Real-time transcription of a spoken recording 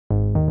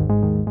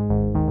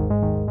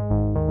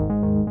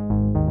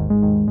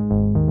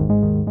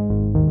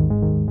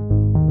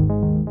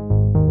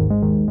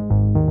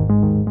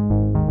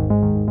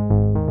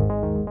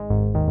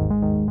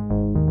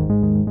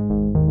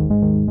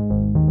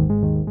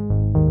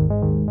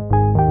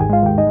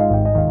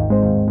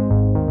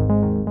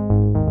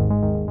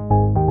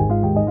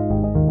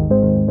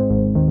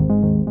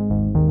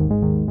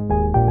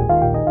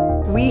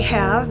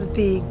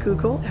the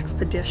Google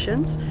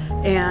Expeditions,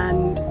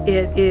 and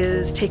it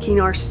is taking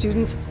our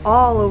students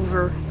all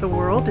over the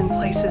world in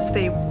places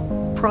they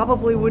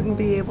probably wouldn't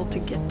be able to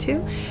get to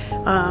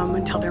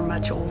until they're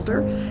much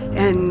older.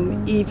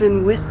 And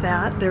even with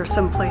that, there are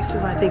some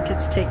places I think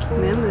it's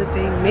taking them that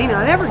they may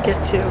not ever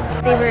get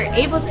to. They were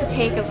able to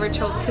take a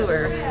virtual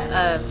tour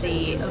of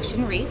the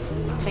ocean reef.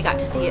 They got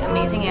to see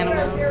amazing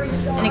animals,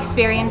 an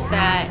experience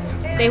that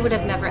they would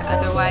have never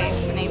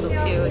otherwise been able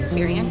to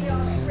experience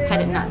had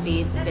it not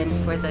been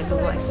for the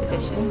Google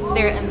Expedition.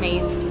 They're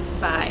amazed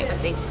by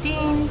what they've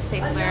seen.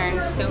 They've learned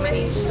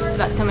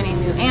about so many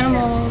new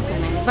animals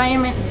and the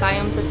environment and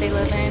biomes that they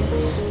live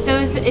in. So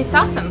it's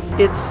awesome.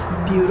 It's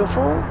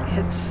beautiful.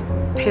 It's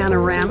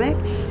panoramic.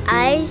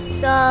 I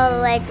saw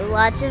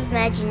lots of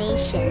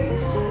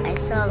imaginations.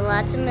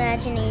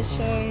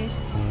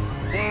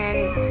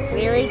 And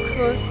really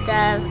cool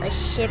stuff, a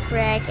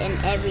shipwreck and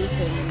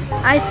everything.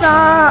 I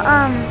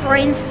saw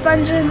brain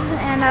sponges,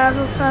 and I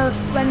also saw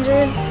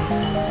sponges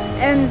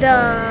and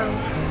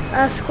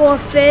a school of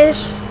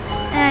fish,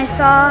 and I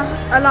saw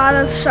a lot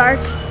of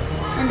sharks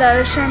in the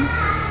ocean.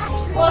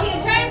 Well, he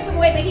would try and swim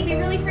away, but he'd be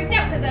really freaked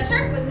out because a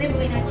shark was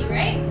nibbling at you,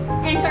 right?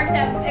 And sharks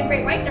and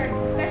great white sharks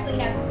especially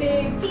have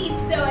big teeth,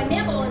 so a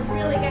nibble is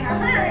really going to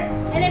hurt.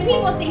 And then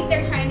people think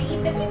they're trying to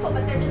eat the people,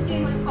 but they're just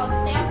doing what's called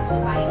sample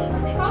biting.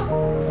 What's it called?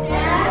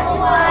 Sample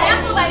biting.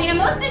 Sample biting. And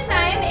most of the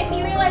time, if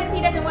he realizes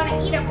he doesn't want to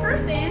eat a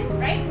person,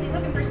 right, because he's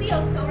looking for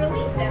seals, he'll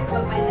release them.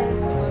 But by then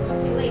it's a little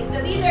too late.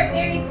 So these are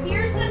very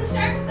fearsome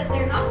sharks, but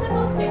they're not the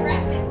most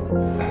aggressive.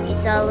 We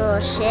saw a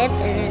little ship,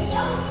 and it was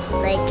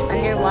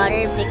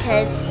underwater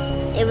because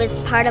it was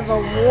part of a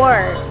war,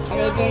 and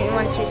they didn't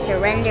want to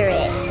surrender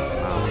it.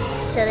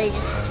 So they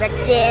just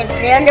wrecked it and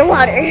put it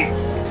underwater.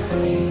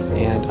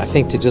 And I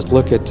think to just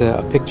look at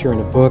a picture in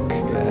a book,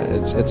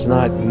 it's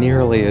not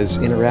nearly as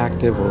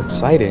interactive or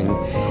exciting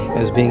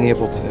as being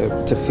able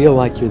to feel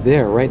like you're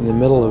there, right in the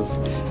middle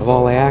of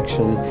all the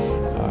action.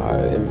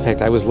 In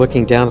fact, I was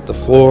looking down at the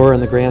floor in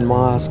the Grand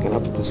Mosque and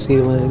up at the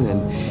ceiling,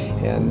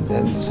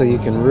 and so you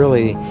can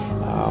really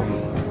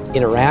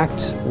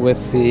interact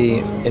with the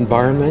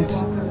environment.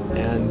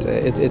 And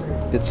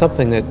it's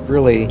something that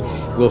really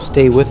will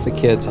stay with the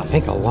kids, I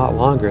think, a lot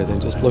longer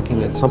than just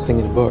looking at something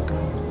in a book.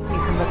 You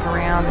can look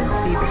around and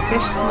see the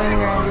fish swimming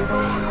around you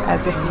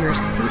as if you're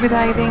scuba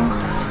diving.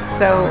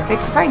 So they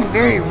provide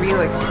very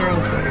real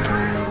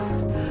experiences.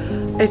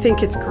 I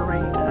think it's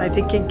great. I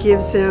think it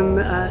gives them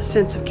a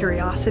sense of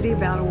curiosity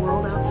about a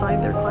world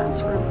outside their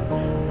classroom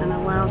and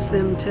allows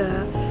them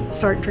to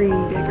start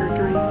dreaming bigger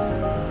dreams.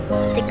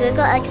 The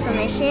Google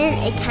explanation,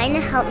 it kind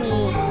of helped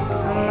me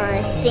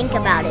think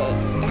about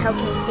it. It helped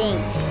me think,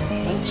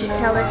 and she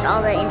told us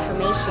all the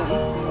information.